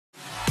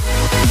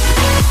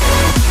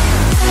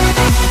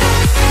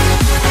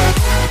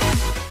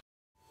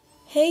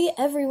Hey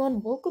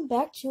everyone, welcome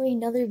back to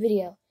another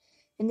video.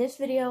 In this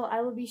video,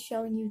 I will be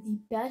showing you the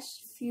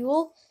best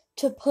fuel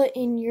to put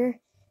in your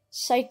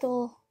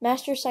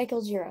Master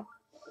Cycle Zero.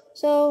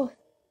 So,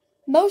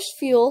 most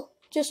fuel,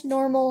 just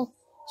normal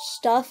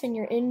stuff in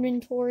your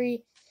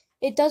inventory,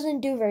 it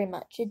doesn't do very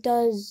much. It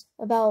does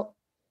about,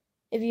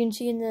 if you can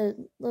see in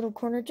the little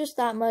corner, just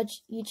that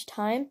much each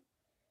time.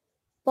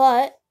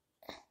 But,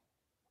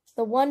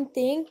 the one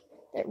thing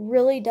that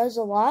really does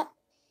a lot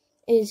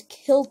is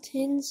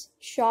Kilton's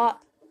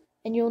shop,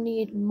 and you'll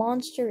need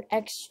Monster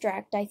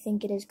Extract, I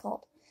think it is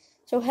called.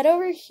 So head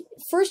over,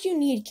 first you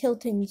need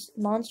Kilton's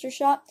Monster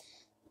Shop.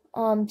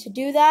 To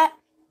do that,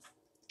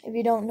 if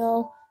you don't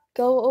know,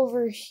 go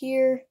over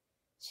here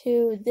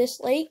to this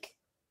lake,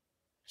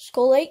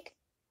 Skull Lake,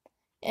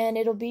 and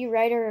it'll be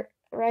right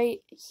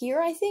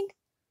here, I think,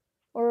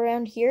 or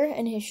around here,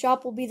 and his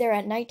shop will be there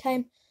at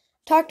nighttime.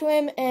 Talk to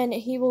him, and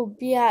he will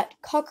be at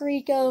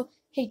Kakariko,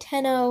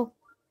 Heiteno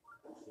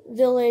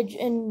Village,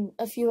 and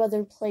a few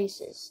other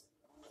places.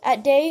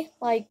 At day,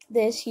 like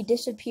this, he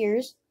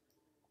disappears.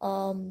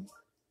 So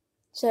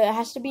it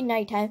has to be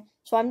nighttime.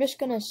 So I'm just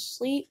gonna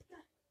sleep,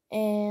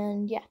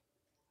 and yeah.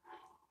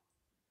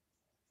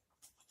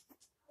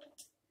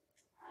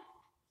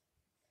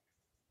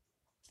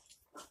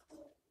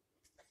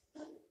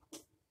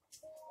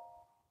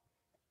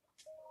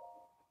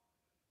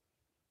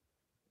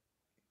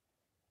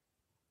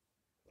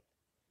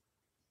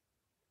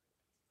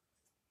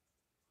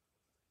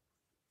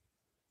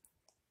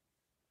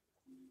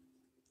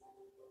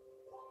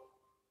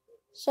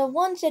 So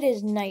once it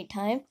is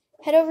nighttime,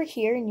 head over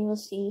here and you will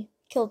see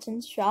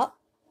Kilton's shop,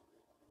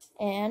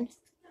 and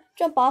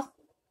jump off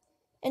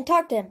and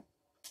talk to him.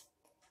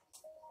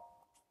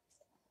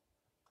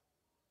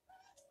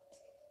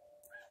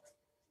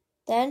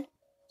 Then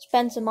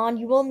spend some mon.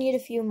 You will need a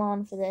few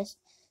mon for this,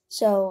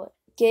 so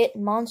get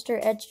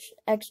Monster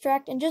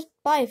Extract and just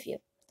buy a few.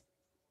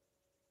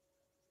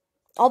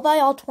 I'll buy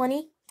all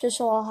 20 just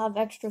so I'll have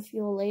extra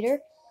fuel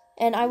later,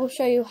 and I will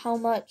show you how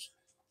much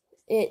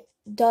it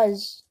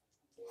does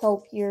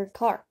help your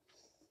car.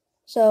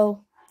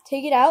 So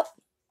take it out,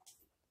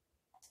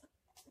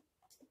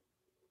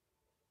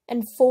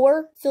 and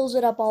 4 fills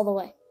it up all the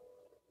way.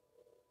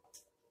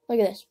 Look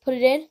at this. Put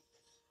it in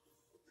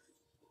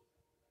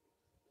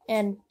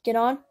and get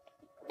on,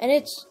 and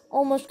it's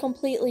almost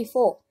completely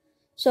full.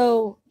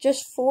 So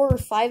just 4 or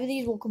 5 of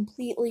these will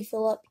completely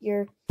fill up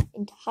your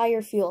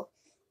entire fuel.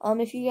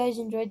 If you guys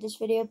enjoyed this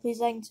video, please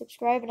like and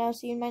subscribe, and I'll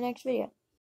see you in my next video.